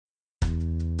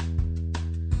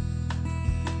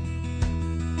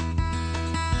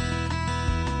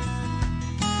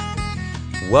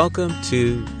Welcome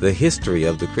to The History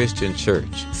of the Christian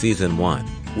Church, Season 1,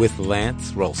 with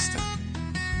Lance Rolston.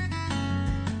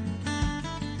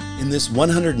 In this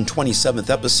 127th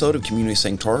episode of Community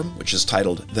Sanctorum, which is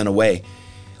titled Then Away,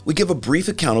 we give a brief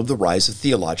account of the rise of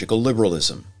theological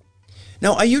liberalism.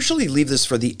 Now, I usually leave this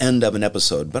for the end of an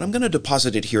episode, but I'm going to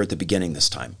deposit it here at the beginning this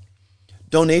time.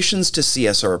 Donations to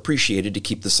CS are appreciated to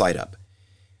keep the site up.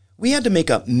 We had to make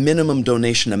a minimum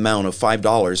donation amount of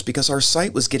 $5 because our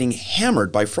site was getting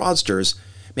hammered by fraudsters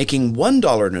making $1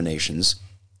 donations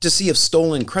to see if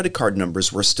stolen credit card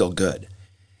numbers were still good.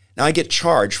 Now, I get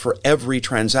charged for every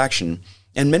transaction,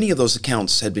 and many of those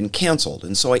accounts had been canceled,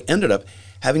 and so I ended up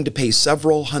having to pay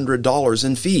several $100s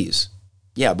in fees.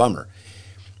 Yeah, bummer.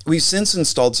 We've since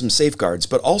installed some safeguards,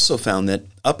 but also found that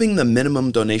upping the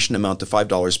minimum donation amount to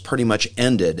 $5 pretty much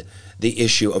ended the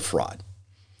issue of fraud.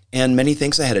 And many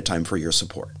thanks ahead of time for your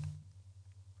support.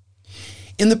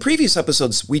 In the previous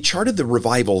episodes, we charted the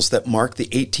revivals that mark the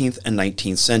 18th and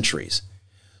 19th centuries.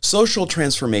 Social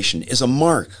transformation is a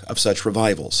mark of such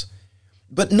revivals.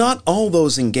 But not all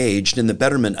those engaged in the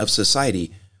betterment of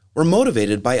society were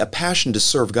motivated by a passion to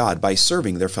serve God by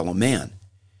serving their fellow man.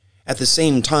 At the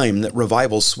same time that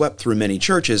revivals swept through many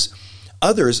churches,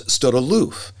 others stood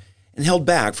aloof and held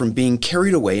back from being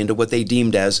carried away into what they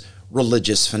deemed as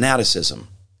religious fanaticism.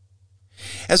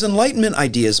 As Enlightenment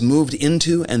ideas moved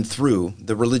into and through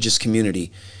the religious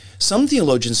community, some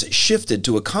theologians shifted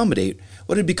to accommodate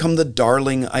what had become the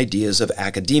darling ideas of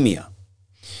academia.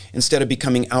 Instead of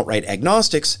becoming outright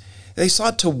agnostics, they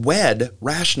sought to wed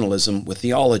rationalism with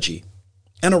theology,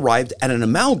 and arrived at an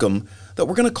amalgam that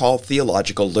we're going to call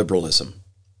theological liberalism.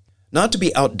 Not to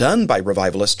be outdone by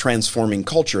revivalists transforming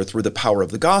culture through the power of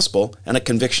the gospel and a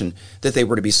conviction that they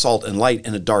were to be salt and light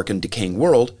in a dark and decaying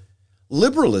world,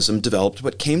 liberalism developed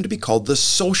what came to be called the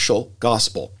social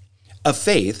gospel, a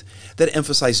faith that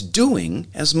emphasized doing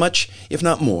as much, if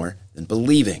not more, than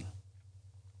believing.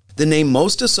 The name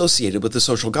most associated with the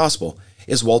social gospel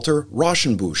is Walter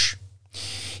Rauschenbusch.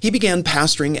 He began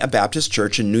pastoring a Baptist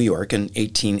church in New York in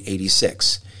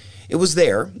 1886. It was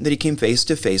there that he came face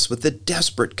to face with the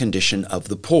desperate condition of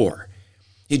the poor.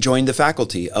 He joined the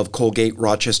faculty of Colgate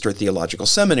Rochester Theological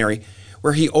Seminary,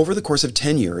 where he, over the course of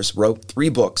 10 years, wrote 3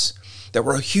 books that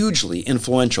were hugely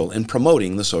influential in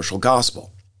promoting the social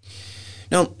gospel.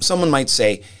 Now, someone might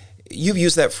say, you've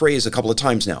used that phrase a couple of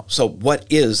times now, so what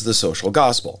is the social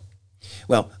gospel?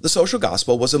 Well, the social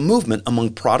gospel was a movement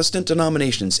among Protestant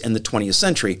denominations in the 20th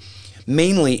century,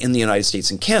 mainly in the United States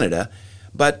and Canada,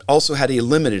 but also had a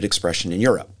limited expression in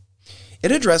Europe.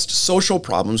 It addressed social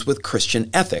problems with Christian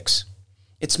ethics.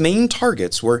 Its main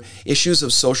targets were issues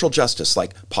of social justice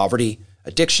like poverty,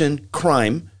 addiction,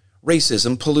 crime,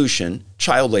 racism, pollution,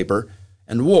 child labor,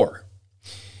 and war.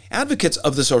 Advocates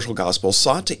of the social gospel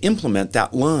sought to implement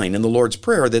that line in the Lord's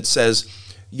Prayer that says,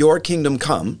 "Your kingdom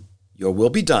come, your will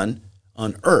be done,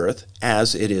 on earth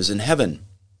as it is in heaven."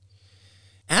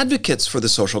 Advocates for the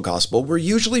social gospel were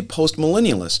usually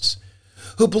postmillennialists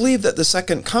who believed that the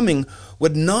second coming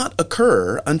would not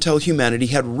occur until humanity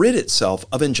had rid itself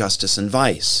of injustice and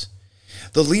vice.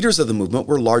 The leaders of the movement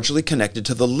were largely connected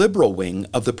to the liberal wing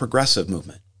of the progressive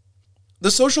movement. The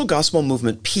social gospel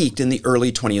movement peaked in the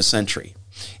early 20th century.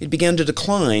 It began to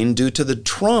decline due to the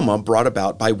trauma brought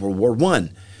about by World War I,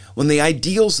 when the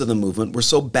ideals of the movement were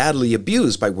so badly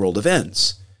abused by world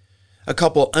events. A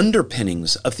couple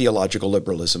underpinnings of theological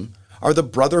liberalism are the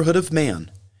brotherhood of man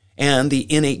and the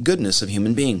innate goodness of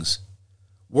human beings.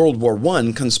 World War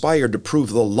I conspired to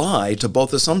prove the lie to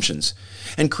both assumptions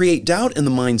and create doubt in the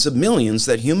minds of millions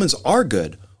that humans are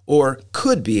good or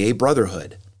could be a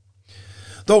brotherhood.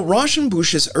 Though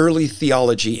Rauschenbusch's early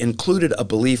theology included a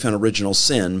belief in original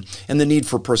sin and the need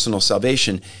for personal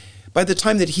salvation, by the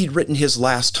time that he'd written his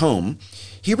last tome,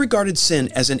 he regarded sin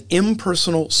as an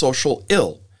impersonal social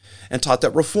ill and taught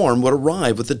that reform would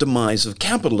arrive with the demise of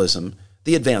capitalism,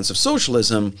 the advance of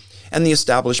socialism, and the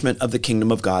establishment of the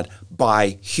kingdom of God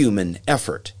by human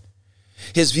effort.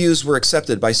 His views were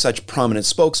accepted by such prominent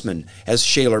spokesmen as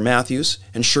Shaler Matthews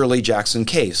and Shirley Jackson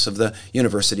Case of the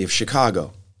University of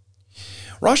Chicago.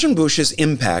 Rauschenbusch's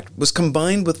impact was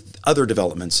combined with other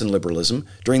developments in liberalism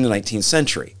during the 19th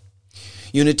century.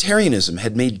 Unitarianism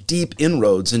had made deep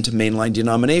inroads into mainline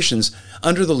denominations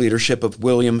under the leadership of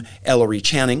William Ellery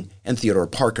Channing and Theodore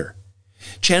Parker.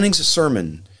 Channing's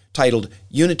sermon, titled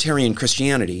Unitarian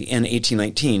Christianity in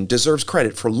 1819, deserves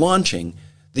credit for launching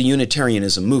the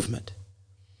Unitarianism movement.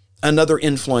 Another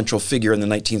influential figure in the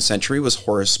 19th century was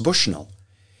Horace Bushnell.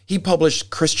 He published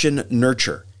Christian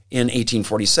Nurture in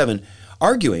 1847,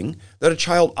 arguing that a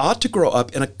child ought to grow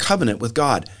up in a covenant with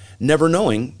God, never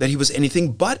knowing that he was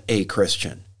anything but a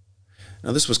Christian.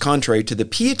 Now, this was contrary to the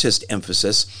Pietist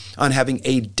emphasis on having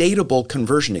a datable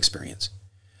conversion experience.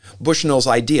 Bushnell's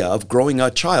idea of growing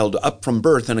a child up from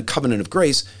birth in a covenant of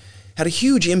grace had a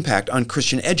huge impact on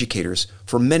Christian educators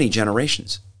for many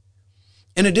generations.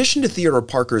 In addition to Theodore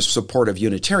Parker's support of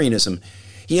Unitarianism,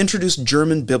 he introduced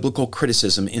German biblical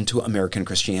criticism into American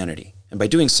Christianity. And by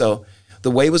doing so,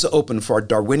 the way was open for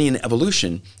Darwinian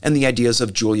evolution and the ideas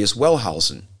of Julius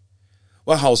Wellhausen.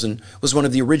 Wellhausen was one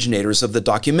of the originators of the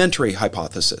documentary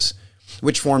hypothesis,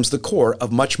 which forms the core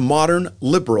of much modern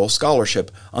liberal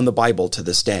scholarship on the Bible to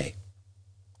this day.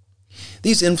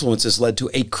 These influences led to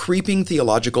a creeping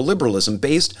theological liberalism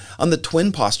based on the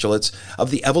twin postulates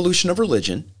of the evolution of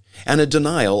religion and a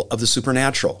denial of the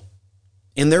supernatural.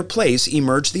 In their place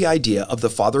emerged the idea of the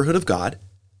fatherhood of God,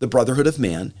 the brotherhood of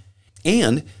man,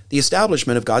 and the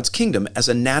establishment of God's kingdom as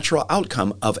a natural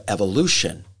outcome of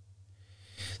evolution.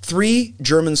 3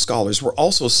 German scholars were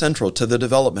also central to the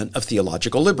development of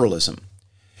theological liberalism: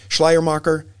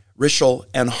 Schleiermacher, Ritschl,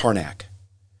 and Harnack.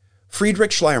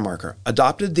 Friedrich Schleiermacher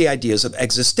adopted the ideas of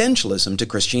existentialism to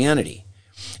Christianity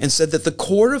and said that the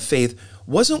core of faith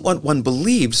wasn't what one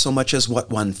believed so much as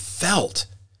what one felt,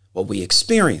 what we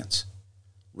experience.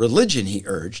 Religion, he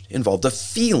urged, involved a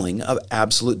feeling of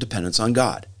absolute dependence on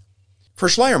God. For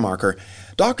Schleiermacher,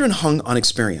 doctrine hung on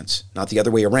experience, not the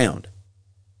other way around.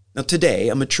 Now today,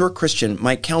 a mature Christian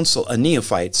might counsel a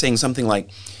neophyte saying something like,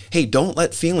 "Hey, don't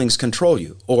let feelings control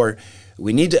you," or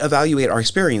 "We need to evaluate our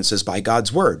experiences by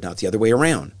God's word, not the other way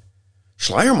around."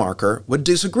 Schleiermacher would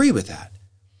disagree with that.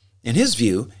 In his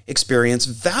view, experience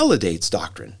validates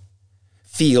doctrine.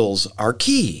 Feels are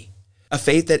key. A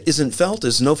faith that isn't felt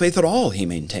is no faith at all, he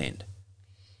maintained.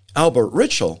 Albert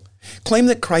Ritschl claimed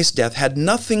that Christ's death had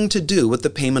nothing to do with the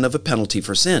payment of a penalty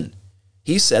for sin.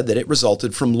 He said that it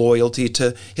resulted from loyalty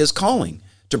to his calling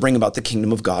to bring about the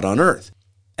kingdom of God on earth,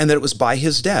 and that it was by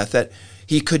his death that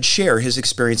he could share his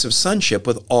experience of sonship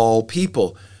with all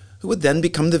people, who would then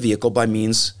become the vehicle by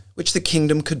means which the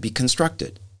kingdom could be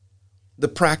constructed. The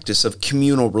practice of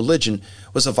communal religion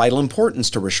was of vital importance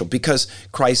to Ritschl because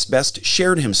Christ best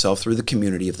shared himself through the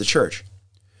community of the church.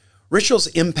 Ritschl's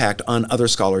impact on other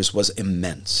scholars was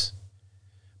immense.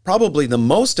 Probably the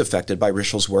most affected by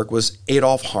Ritschl's work was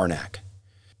Adolf Harnack.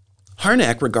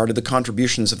 Harnack regarded the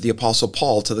contributions of the Apostle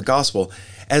Paul to the gospel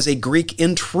as a Greek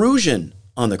intrusion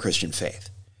on the Christian faith.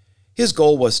 His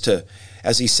goal was to,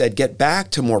 as he said, get back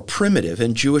to more primitive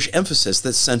and Jewish emphasis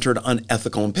that centered on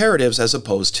ethical imperatives as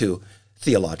opposed to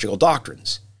theological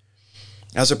doctrines.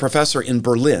 As a professor in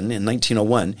Berlin in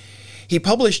 1901, he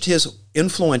published his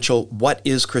influential What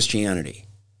is Christianity?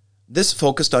 This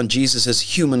focused on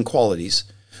Jesus' human qualities,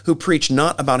 who preached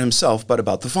not about himself but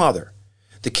about the Father,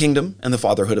 the kingdom and the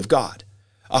fatherhood of God,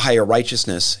 a higher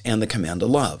righteousness, and the command to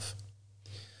love.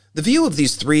 The view of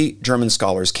these 3 German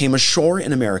scholars came ashore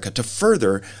in America to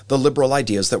further the liberal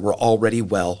ideas that were already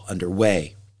well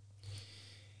underway.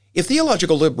 If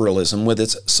theological liberalism with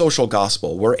its social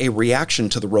gospel were a reaction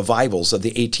to the revivals of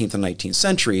the 18th and 19th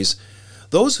centuries,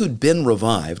 those who'd been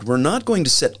revived were not going to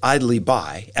sit idly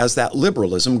by as that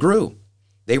liberalism grew.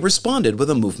 They responded with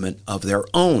a movement of their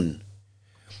own.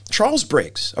 Charles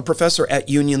Briggs, a professor at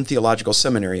Union Theological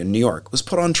Seminary in New York, was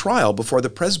put on trial before the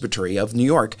Presbytery of New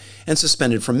York and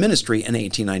suspended from ministry in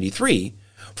 1893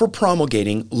 for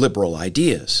promulgating liberal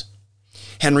ideas.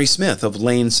 Henry Smith of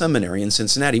Lane Seminary in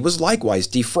Cincinnati was likewise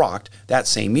defrocked that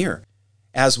same year,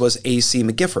 as was A.C.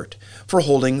 McGiffert for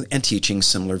holding and teaching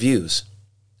similar views.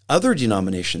 Other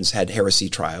denominations had heresy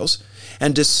trials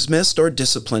and dismissed or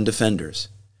disciplined offenders.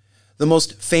 The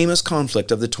most famous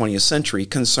conflict of the 20th century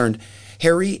concerned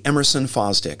Harry Emerson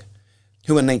Fosdick,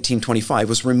 who in 1925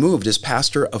 was removed as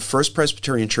pastor of First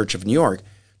Presbyterian Church of New York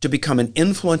to become an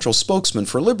influential spokesman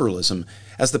for liberalism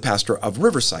as the pastor of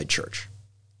Riverside Church.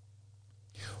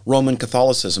 Roman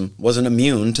Catholicism wasn't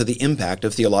immune to the impact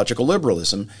of theological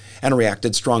liberalism and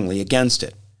reacted strongly against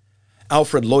it.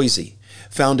 Alfred Loisy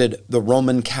founded the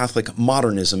Roman Catholic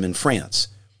modernism in France,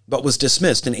 but was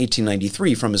dismissed in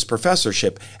 1893 from his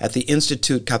professorship at the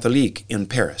Institut Catholique in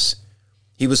Paris.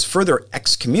 He was further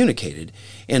excommunicated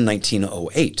in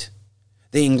 1908.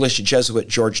 The English Jesuit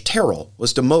George Terrell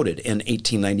was demoted in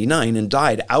 1899 and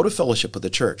died out of fellowship with the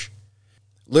church.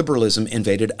 Liberalism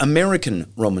invaded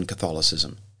American Roman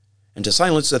Catholicism, and to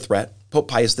silence the threat, Pope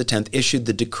Pius X issued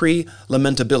the Decree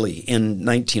Lamentabili in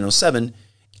 1907,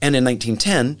 and in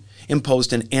 1910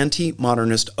 imposed an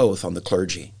anti-modernist oath on the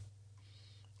clergy.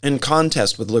 In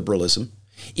contest with liberalism,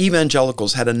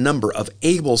 evangelicals had a number of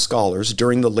able scholars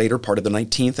during the later part of the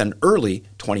 19th and early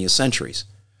 20th centuries.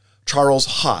 Charles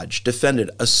Hodge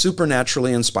defended a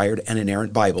supernaturally inspired and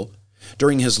inerrant Bible,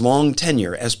 during his long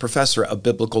tenure as professor of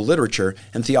biblical literature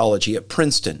and theology at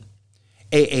Princeton.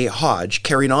 A. Hodge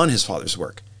carried on his father's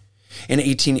work. In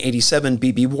 1887,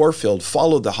 B.B. Warfield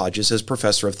followed the Hodges as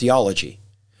professor of theology.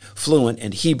 Fluent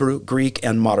in Hebrew, Greek,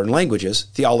 and modern languages,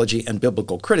 theology, and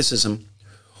biblical criticism,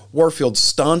 Warfield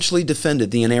staunchly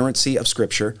defended the inerrancy of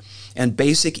Scripture and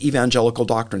basic evangelical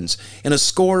doctrines in a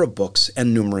score of books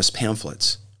and numerous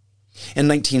pamphlets. In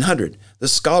 1900, the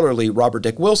scholarly Robert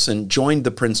Dick Wilson joined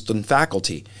the Princeton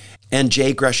faculty, and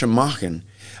J. Gresham Machen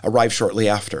arrived shortly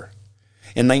after.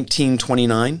 In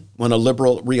 1929, when a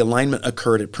liberal realignment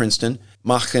occurred at Princeton,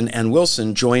 Machen and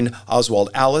Wilson joined Oswald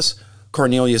Alice,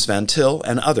 Cornelius Van Til,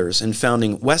 and others in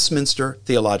founding Westminster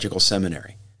Theological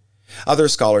Seminary. Other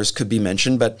scholars could be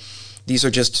mentioned, but these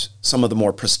are just some of the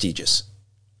more prestigious.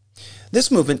 This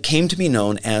movement came to be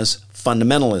known as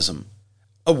fundamentalism,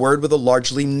 a word with a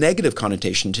largely negative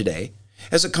connotation today,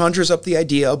 as it conjures up the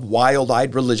idea of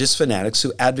wild-eyed religious fanatics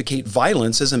who advocate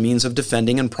violence as a means of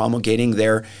defending and promulgating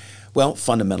their,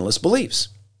 fundamentalist beliefs.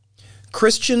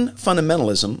 Christian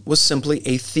fundamentalism was simply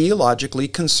a theologically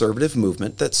conservative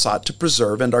movement that sought to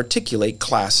preserve and articulate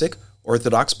classic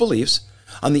orthodox beliefs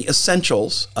on the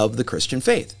essentials of the Christian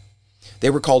faith. They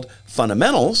were called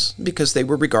fundamentals because they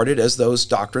were regarded as those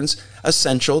doctrines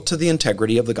essential to the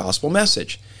integrity of the gospel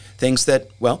message, things that,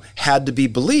 had to be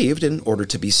believed in order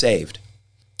to be saved.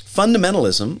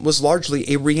 Fundamentalism was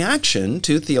largely a reaction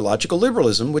to theological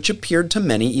liberalism, which appeared to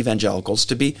many evangelicals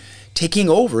to be taking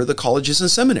over the colleges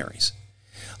and seminaries.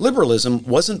 Liberalism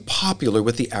wasn't popular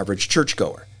with the average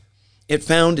churchgoer. It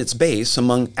found its base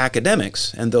among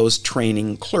academics and those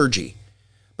training clergy.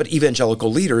 But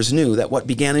evangelical leaders knew that what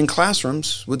began in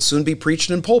classrooms would soon be preached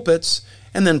in pulpits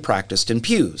and then practiced in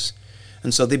pews.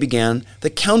 And so they began the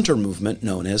counter-movement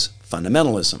known as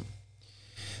fundamentalism.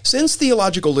 Since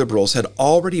theological liberals had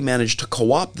already managed to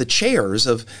co-opt the chairs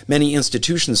of many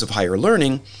institutions of higher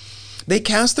learning, they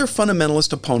cast their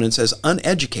fundamentalist opponents as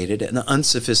uneducated and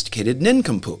unsophisticated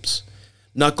nincompoops,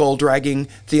 knuckle-dragging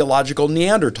theological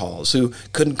Neanderthals who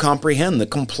couldn't comprehend the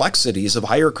complexities of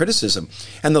higher criticism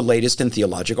and the latest in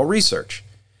theological research.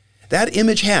 That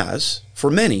image has, for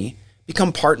many,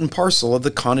 become part and parcel of the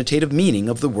connotative meaning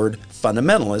of the word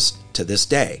fundamentalist to this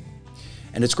day.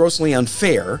 And it's grossly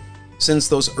unfair, since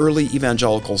those early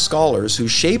evangelical scholars who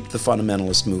shaped the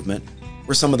fundamentalist movement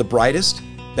were some of the brightest,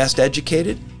 best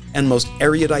educated, and most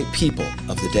erudite people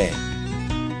of the day.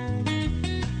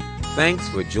 Thanks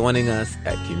for joining us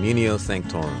at Communio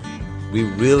Sanctorum. We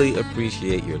really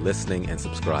appreciate your listening and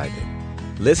subscribing.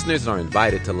 Listeners are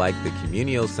invited to like the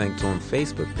Communio Sanctorum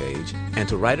Facebook page and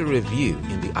to write a review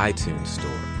in the iTunes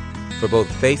store. For both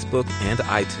Facebook and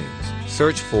iTunes,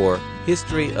 search for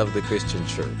History of the Christian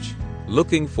Church.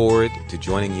 Looking forward to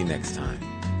joining you next time.